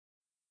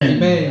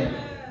Amen.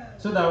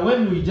 So that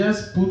when we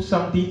just put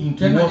something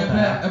into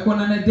water,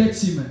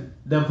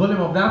 the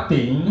volume of that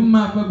thing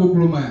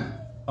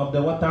of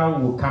the water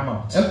will come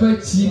out. If the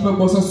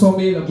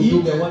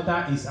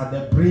water is at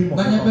the brim of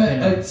the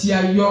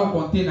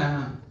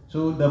container,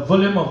 so the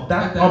volume of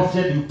that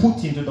object you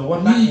put into the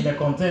water in the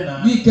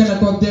container will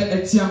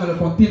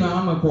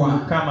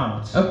come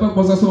out.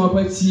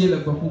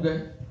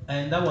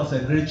 And that was a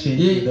great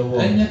change in the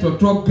world. Today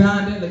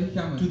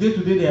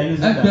they are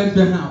using that.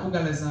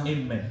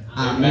 Amen.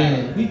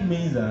 Amen. Which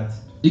means that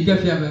if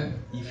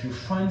you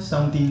find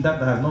something that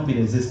has not been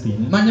existing,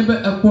 it must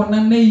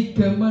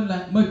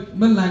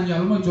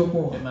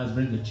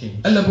bring a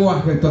change.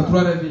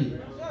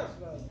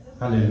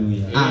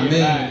 Hallelujah.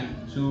 Amen.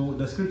 So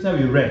the scripture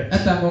we read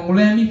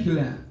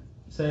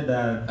said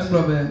that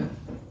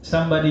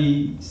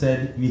somebody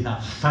said we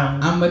have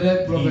found him.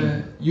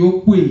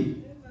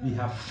 We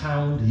have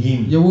found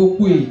him.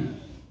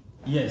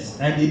 Yes,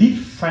 and they did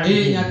find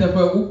him.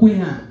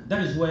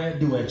 That is where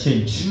they were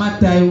changed.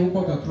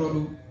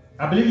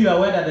 I believe you are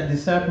aware that the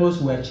disciples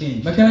were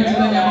changed. Yes,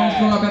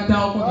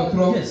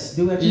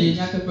 they were changed.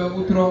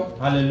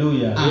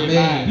 Hallelujah.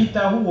 Amen.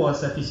 Peter, who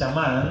was a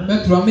fisherman,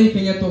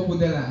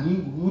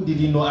 who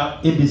didn't know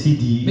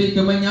ABCD,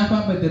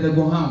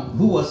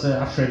 who was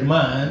an afraid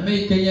man,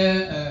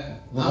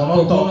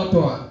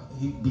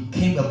 he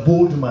became a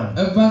bold man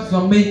because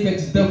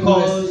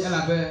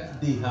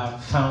they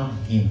have found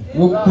him.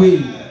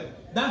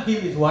 That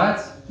him is what?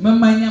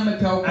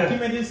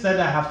 Archimedes said,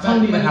 I have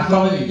found him, I have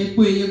found him.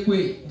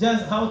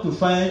 Just how to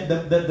find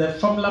the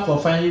formula for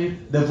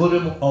finding the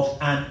volume of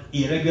an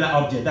irregular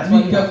object. That's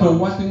what we have found.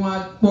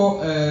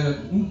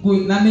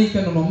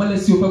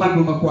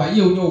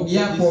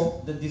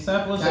 The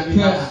disciples said, we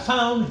have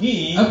found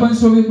him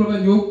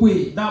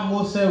that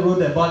Moses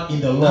wrote about in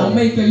the law.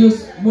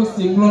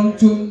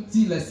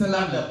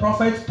 The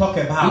prophets talk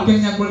about. We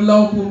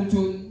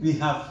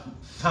have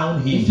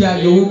found him.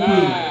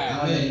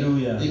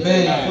 Hallelujah.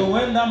 Amen. So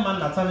when that man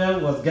Nathaniel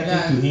was getting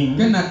to him,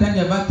 he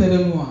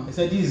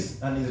said, this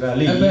is an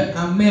Israeli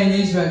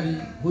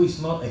who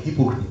is not a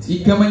hypocrite.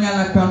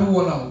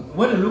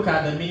 When you look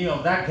at the meaning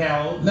of that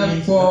girl,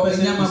 means the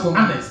person is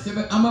honest.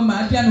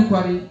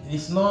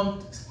 It's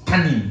not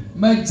cunning.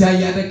 Amen.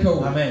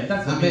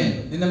 That's the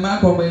meaning.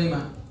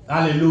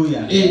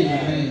 Hallelujah.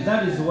 Amen.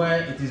 That is why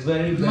it is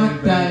very, very,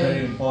 very,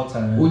 very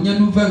important. When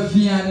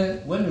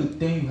you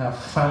think you have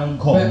found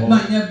God,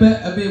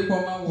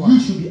 you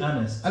should be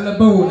honest. If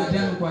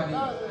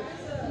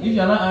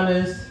you are not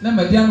honest,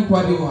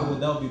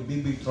 that will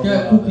be big trouble.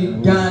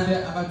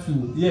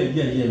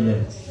 Yeah.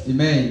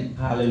 Amen.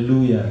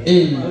 Hallelujah.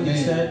 Amen. He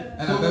said,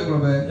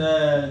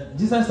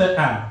 Jesus said,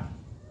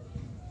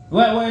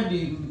 why do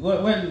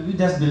you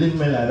just believe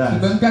me like that?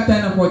 Is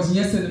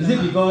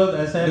it because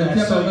I said I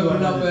saw you on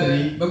the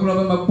tree? I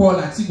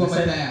said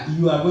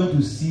you are going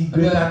to see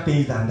greater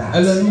things than that.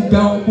 Amen.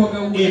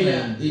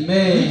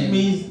 Which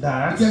means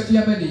that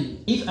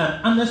if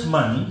an honest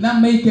man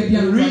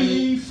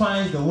really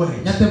finds the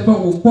way,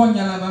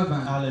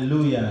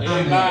 hallelujah.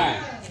 Amen.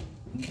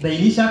 The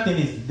initial thing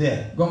is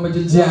there, but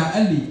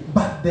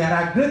there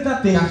are greater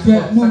things for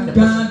such a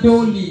person.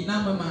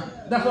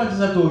 That's what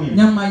Jesus told him.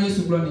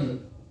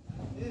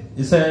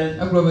 He said,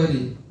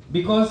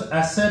 because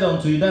I said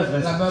unto you, that's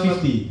verse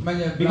 50.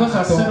 Because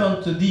I said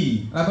unto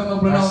thee, I saw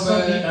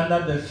thee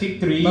under the fig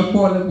tree.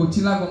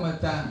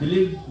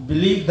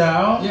 Believe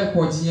thou,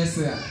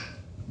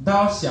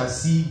 thou shalt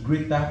see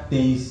greater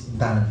things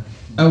than.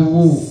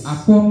 Amen.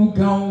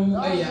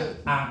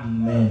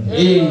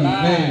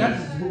 Amen.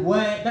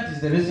 That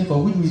is the reason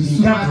for which we be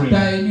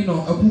gathering,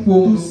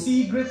 to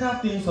see greater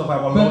things of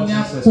our Lord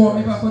Jesus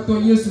Christ.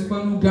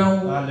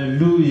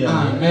 Hallelujah.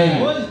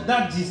 Amen. What is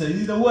that Jesus? It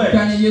is the word.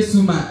 He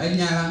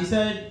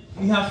said,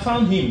 we have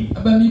found him.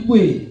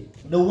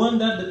 The one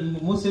that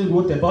Moses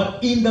wrote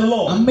about in the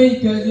law. And the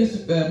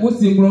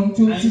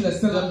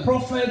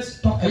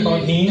prophets talk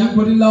about him.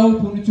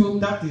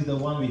 That is the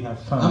one we have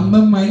found.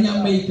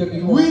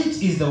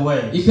 Which is the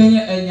word?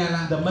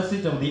 The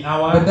message of the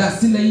hour.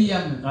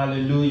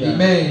 Hallelujah.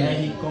 Amen. And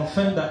he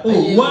confirmed that,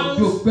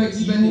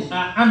 once you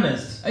are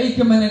honest,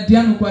 you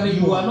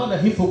are not a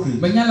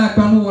hypocrite,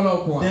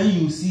 then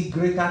you see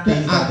greater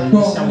things than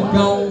the shower.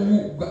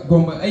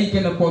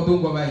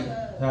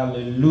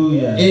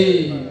 Hallelujah.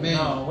 Amen.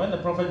 Now, when the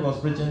prophet was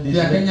preaching this, he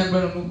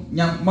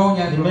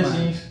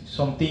mentioned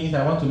some things.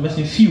 I want to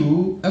mention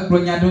few. Then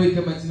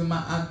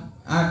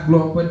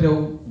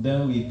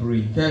we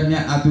pray.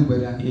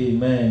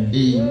 Amen.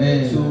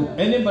 Amen. So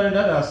anybody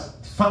that has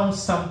found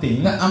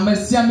something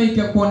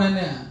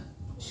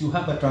should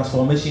have a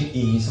transformation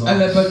in his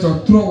life.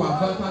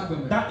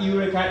 That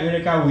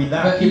Eureka with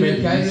that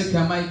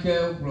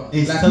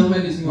is still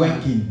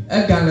working.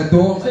 He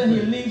said he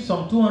lived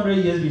some 200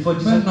 years before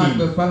Jesus came.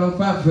 But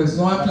Archimedes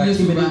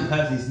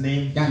has his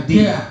name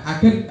today.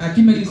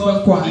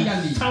 Because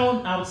he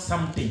found out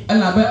something.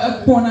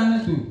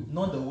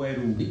 Not the word,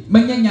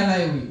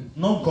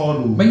 not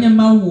God, but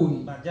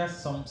are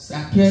just some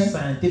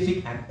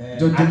scientific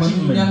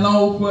achievements.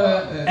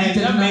 And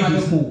that made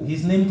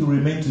his name to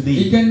remain today.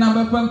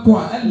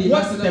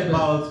 What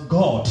about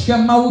God?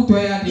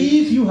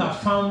 If you have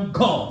found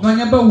God,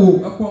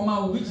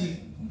 which is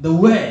the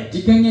word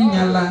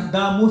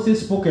that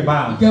Moses spoke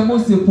about, and the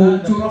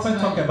prophet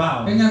talked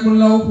about, and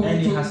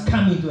it has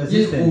come into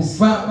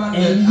existence,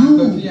 and you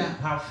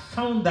have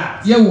found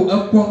that, and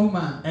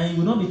you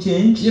will not be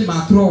changed, then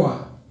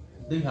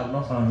you have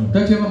not found him.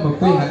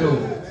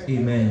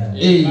 Amen.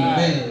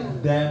 Amen.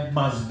 There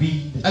must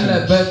be the change.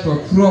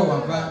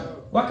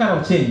 What kind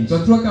of change?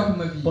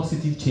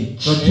 Positive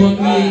change.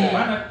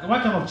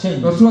 What kind of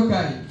change?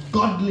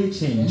 Godly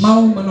change.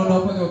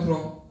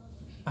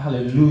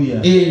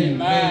 Hallelujah.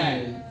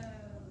 Amen.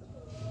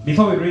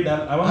 Before we read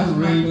that, I want to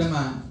read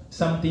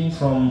something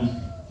from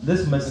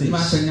this message.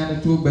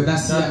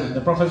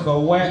 The prophet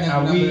God, where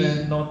are we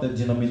not a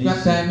denomination?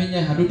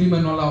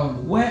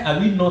 Where are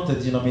we not a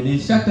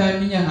denomination?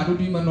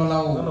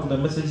 One of the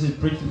messages is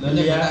preached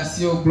earlier.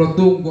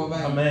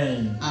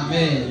 Amen.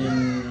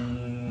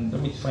 Amen.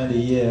 Let me find the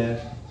year.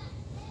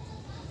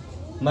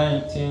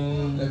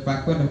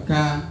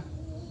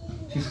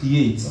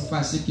 1958.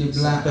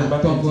 September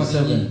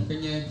 27.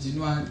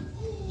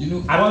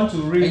 I want to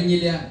read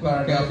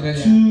paragraph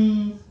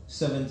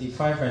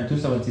 275 and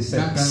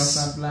 276.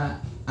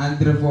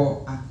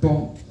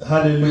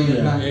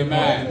 Hallelujah.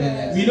 Amen.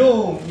 We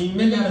know in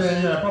many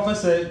messages the prophet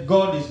said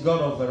God is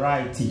God of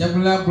variety.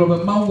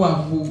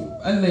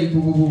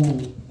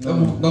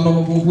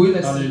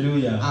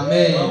 Hallelujah. Amen.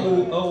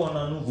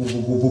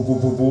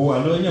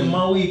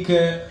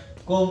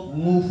 Amen.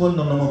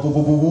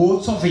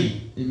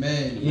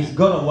 It's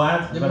God of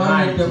what?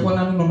 Variety.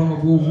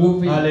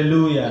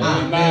 Hallelujah.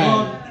 Amen.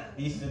 God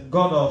is the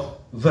God of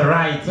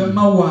variety.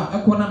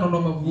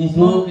 He's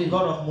not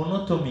God of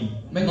monotony.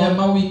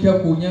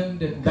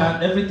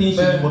 That everything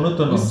should be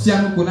monotonous.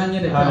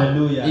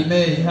 Hallelujah.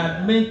 Amen. He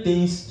had made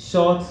things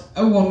short,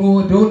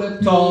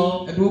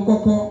 tall,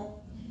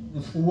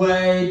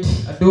 wide,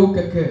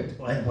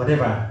 like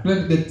whatever.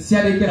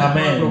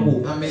 Amen.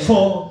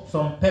 For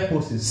some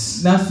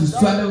purposes.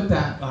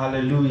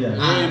 Hallelujah.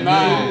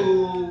 Amen.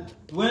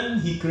 When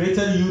he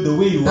created you the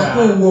way you are,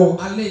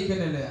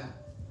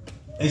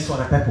 it's for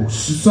a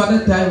purpose.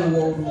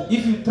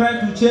 If you try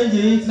to change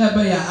it,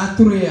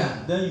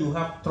 then you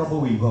have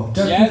trouble with God.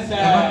 Yes,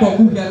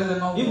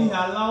 if he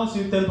allows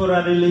you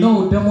temporarily,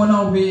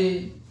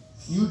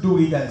 you do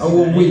it and see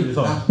the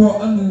result.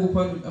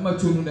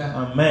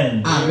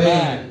 Amen.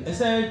 Amen. It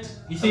said,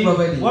 you see,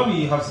 what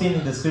we have seen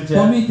in the scripture,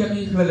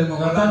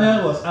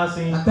 Nathanael was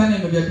asking,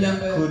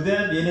 could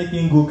there be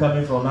anything good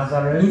coming from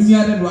Nazareth?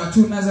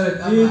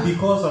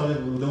 Because of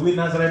the way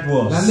Nazareth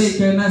was.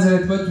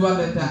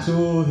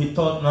 So he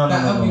thought, no.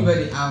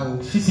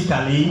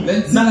 Physically,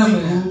 nothing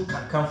good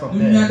can come from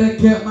there.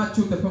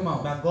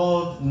 But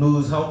God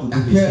knows how to do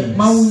these things.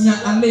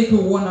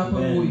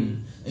 Amen.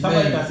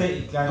 Somebody can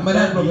say, can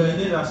there be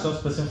any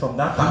righteous person from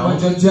that town? Or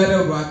can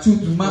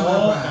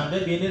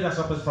there be any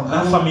righteous person from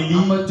that family?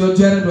 You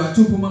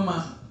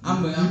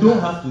don't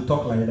have to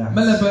talk like that.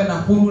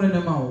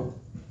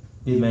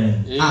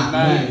 Amen.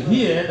 Amen.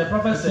 Here the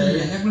prophet said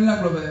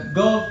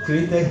God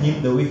created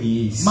him the way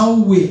he is.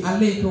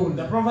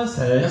 The prophet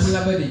says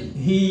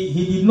he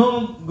did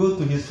not go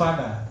to his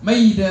father.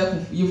 He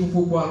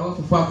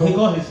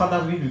called his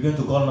father, we begin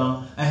to call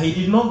now, and he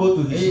did not go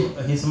to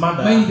his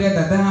mother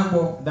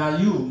that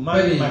you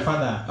marry my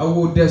father,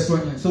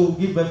 so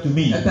give birth to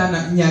me, so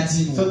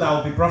that I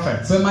will be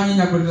prophet, so that I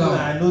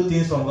know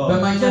things from God. So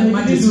he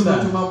didn't do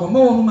that.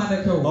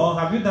 Or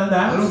have you done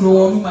that?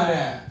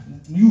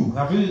 You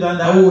have you done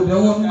that? You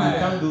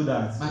can't do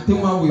that. But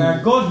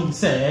God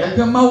Himself,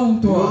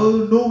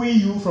 knowing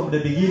you from the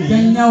beginning,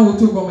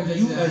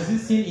 you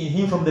existing in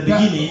Him from the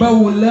beginning,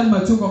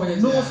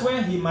 knows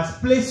where He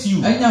must place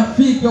you, so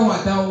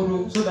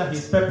that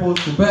His purpose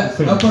to be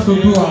fulfilled.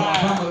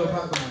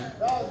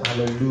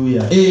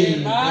 Hallelujah.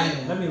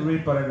 Amen. Let me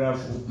read paragraph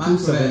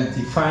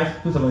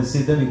 275,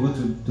 276. Then we go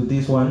to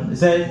this one. It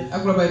says,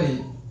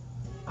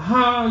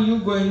 how are you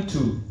going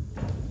to?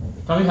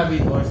 Can we have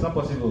it? Or it's not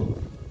possible.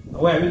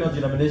 Where are we not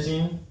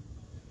denomination?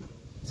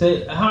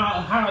 Say,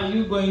 how are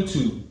you going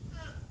to?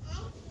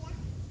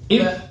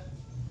 If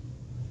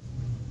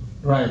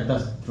right,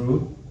 that's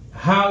true.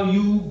 How are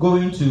you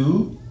going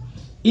to?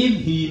 If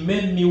He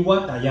made me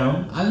what I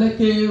am,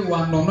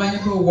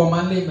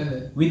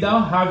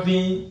 without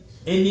having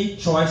any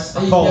choice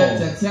at all.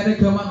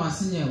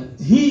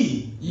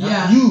 He,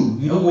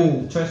 you don't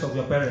make the choice of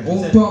your parents.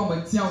 Said,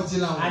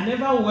 I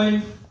never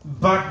went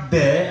back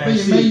there and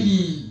said,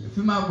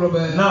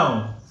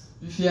 now,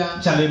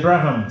 Charlie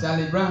Abraham,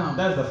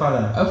 that's the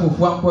father.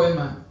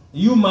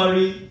 You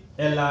marry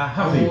Ella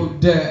Harvey,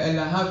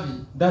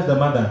 that's the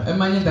mother,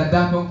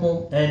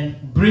 and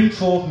bring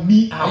forth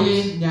me out of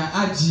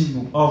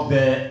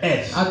the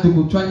earth.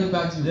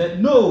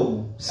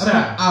 No,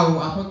 sir,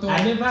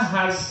 I never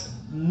had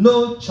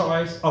no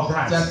choice of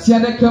that.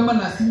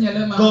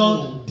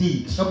 God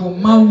did.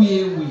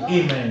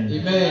 Amen.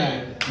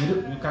 Amen.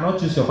 You cannot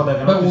choose your father, you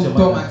cannot choose your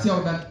mother.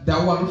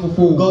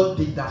 God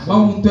did that for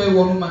me.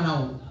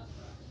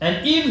 And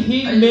if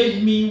he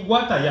made me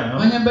what I am,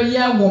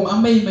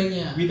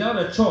 without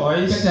a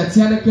choice,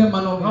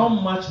 how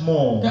much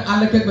more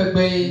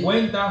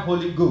when that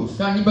Holy Ghost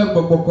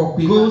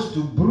goes to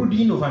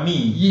brooding over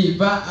me,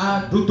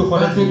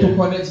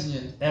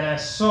 and I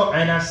saw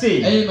and I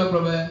say,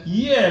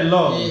 yeah,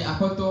 Lord,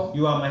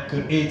 you are my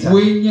creator.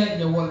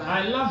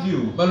 I love you,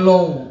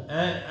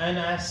 and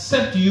I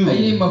accept you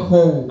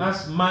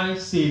as my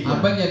Savior.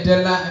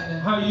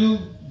 How are you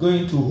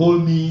going to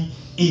hold me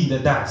in the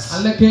dust?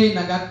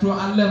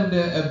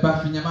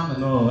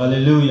 No,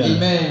 hallelujah.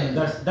 Amen.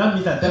 That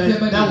means that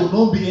there will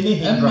not be any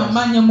hindrance.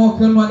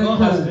 God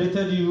has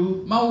created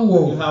you.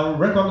 You have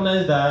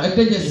recognized that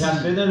He has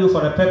created you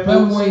for a purpose.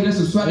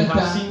 You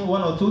have seen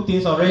one or two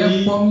things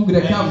already.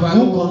 And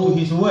you move on to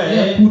His word.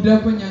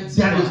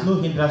 There is no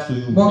hindrance to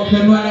you.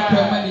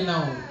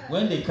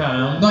 When they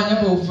come,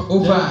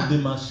 then they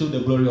must show the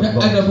glory of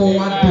God.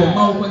 Amen.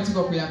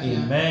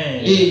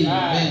 Amen.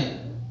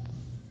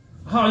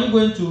 How are you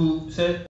going to say?